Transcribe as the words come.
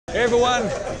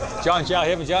everyone, John Chow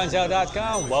here from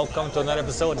johnchow.com. Welcome to another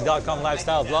episode of the .com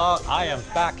Lifestyle Vlog. I am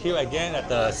back here again at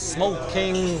the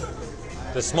SmoKIng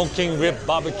Rib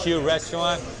Barbecue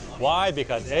Restaurant. Why?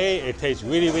 Because A, it tastes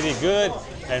really, really good,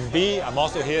 and B, I'm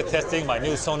also here testing my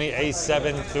new Sony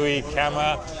A7III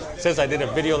camera. Since I did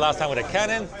a video last time with a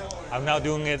Canon, I'm now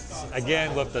doing it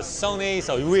again with the Sony,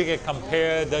 so we can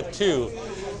compare the two.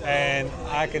 And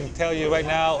I can tell you right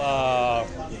now,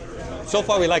 so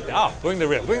far we like the, bring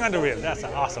on the rib, that's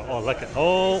awesome. Oh, look at,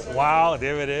 oh, wow,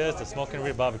 there it is, the SmoKIng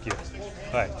Rib Barbecue.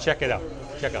 All right, check it out,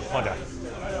 hold on.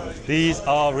 These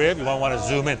are ribs, you want to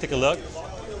zoom in, take a look.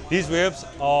 These ribs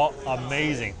are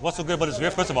amazing. What's so good about this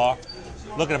rib? First of all,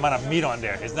 look at the amount of meat on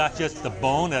there. It's not just the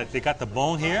bone, they got the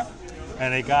bone here,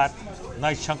 and they got a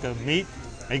nice chunk of meat.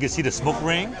 And you can see the smoke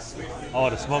rings. Oh,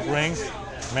 the smoke rings,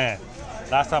 man.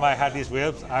 Last time I had these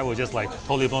ribs, I was just like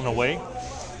totally blown away.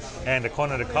 And the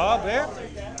corner of the cob there,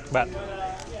 but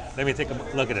let me take a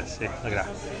look at this. See, look at that.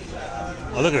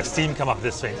 Oh, look at the steam come off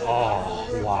this thing. Oh,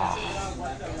 wow.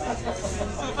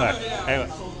 All right, anyway,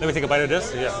 let me take a bite of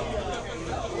this.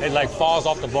 Yeah, it like falls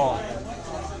off the bone.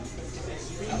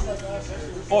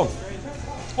 Oh,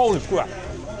 holy crap.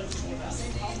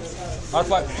 That's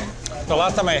why the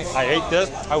last time I ate this,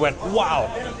 I went,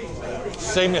 wow.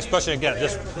 Same expression again,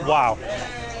 just wow.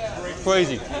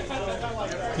 Crazy.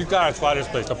 You gotta try this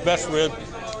place. The best rib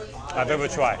I've ever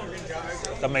tried.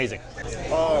 It's amazing.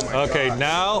 Oh my okay, God.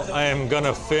 Now I am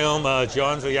gonna film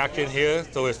John's reaction here.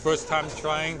 So his first time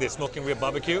trying the SmoKIng Rib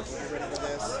Barbecue.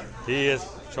 He is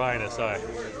trying it, sorry.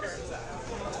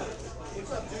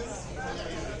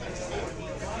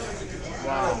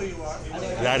 Wow.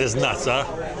 That is nuts, huh?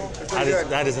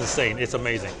 That is insane. It's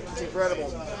amazing. It's incredible.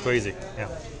 Crazy, yeah.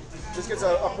 This gets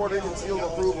a Puerto Rican seal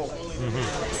of approval.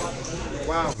 Mm-hmm.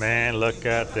 Wow. Man, look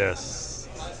at this.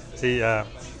 See, I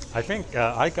think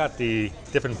I got the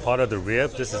different part of the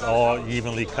rib. This is all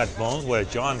evenly cut bones, where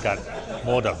John got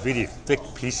more of the really thick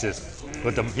pieces.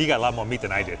 But he got a lot more meat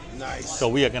than I did. Nice. So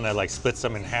we are gonna like split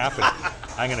some in half, and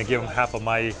I'm gonna give him half of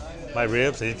my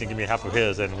ribs, and he can give me half of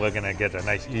his, and we're gonna get a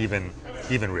nice even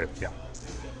rib. Yeah.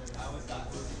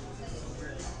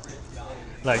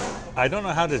 Like, I don't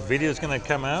know how this video is gonna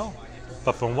come out,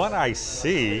 but from what I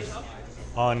see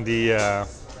on the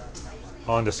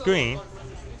screen,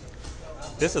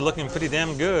 this is looking pretty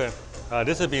damn good.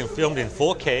 This is being filmed in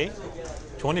 4K,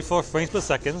 24 frames per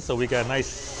second, so we got a nice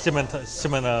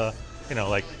similar, you know,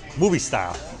 like movie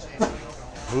style.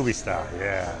 Movie style,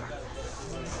 yeah.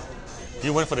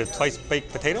 You went for the twice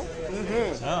baked potato?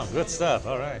 Mm-hmm. Oh, good stuff.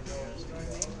 All right.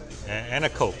 And a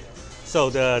Coke.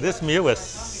 So this meal was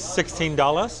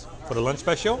 $16 for the lunch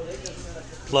special,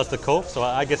 plus the Coke. So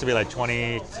I guess it'd be like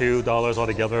 $22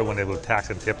 altogether when they will tax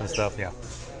and tip and stuff. Yeah.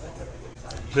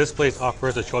 This place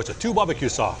offers a choice of 2 barbecue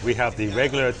sauce. We have the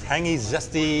regular tangy,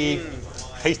 zesty,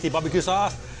 tasty barbecue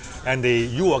sauce, and the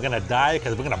you are gonna die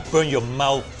because we're gonna burn your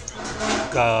mouth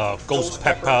ghost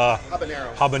pepper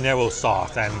habanero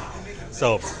sauce. And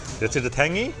so this is the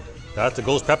tangy, that's the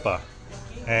ghost pepper.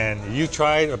 And you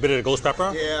tried a bit of the ghost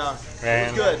pepper? Yeah,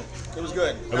 and it was good. It was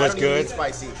good. It was good.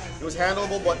 Spicy. It was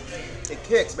handleable, but it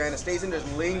kicks, man. It stays in there,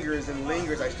 lingers and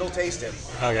lingers. I still taste it.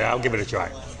 Okay, I'll give it a try.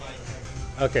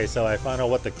 Okay, so I found out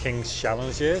what the King's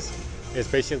Challenge is. It's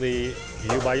basically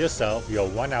you by yourself, you're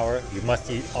 1 hour, you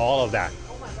must eat all of that.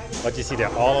 What you see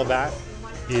there, all of that,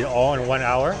 eat it all in 1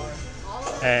 hour.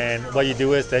 And what you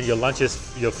do is then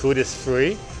your food is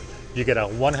free. You get a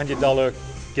 $100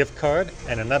 gift card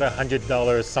and another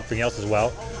 $100 something else as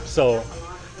well. So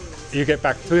you get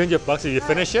back $300 if you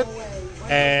finish it,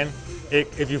 and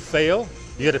if you fail,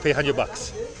 you got to pay $100.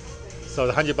 So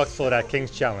the $100 for that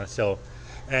King's Challenge. So,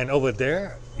 and over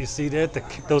there, you see there,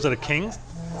 those are the kings.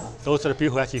 Those are the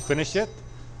people who actually finished it.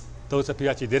 Those are the people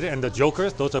who actually did it, and the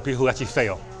jokers, those are the people who actually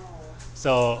fail.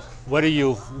 So whether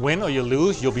you win or you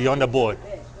lose, you'll be on the board.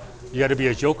 You got to be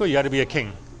a joker, you got to be a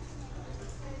king.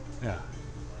 Yeah.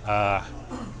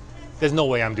 There's no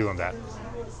way I'm doing that.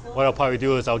 What I'll probably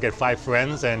do is I'll get 5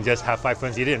 friends and just have 5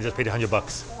 friends eat it and just pay the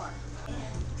 $100.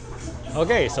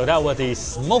 Okay, so that was the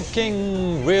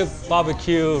SmoKIng Rib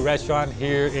Barbecue restaurant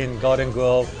here in Garden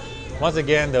Grove. Once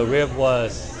again, the rib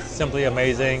was simply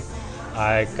amazing.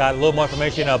 I got a little more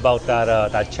information about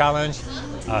that challenge.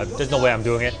 There's no way I'm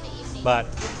doing it, but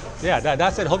yeah,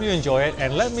 that's it. Hope you enjoy it,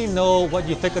 and let me know what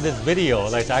you think of this video.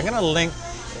 Like, I'm gonna link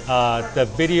the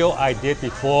video I did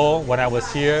before when I was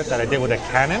here that I did with a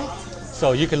Canon.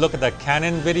 So you can look at the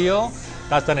Canon video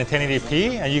that's done in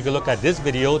 1080p, and you can look at this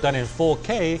video done in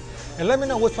 4K, and let me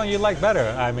know which one you like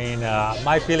better. I mean,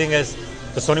 my feeling is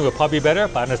the Sony will probably be better,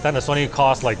 but I understand the Sony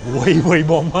costs like way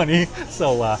more money.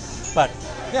 So, but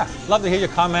yeah, love to hear your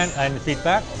comment and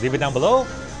feedback. Leave it down below.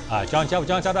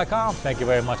 JohnChow.com. Thank you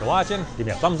very much for watching. Give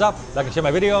me a thumbs up, like and share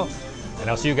my video, and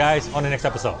I'll see you guys on the next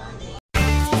episode.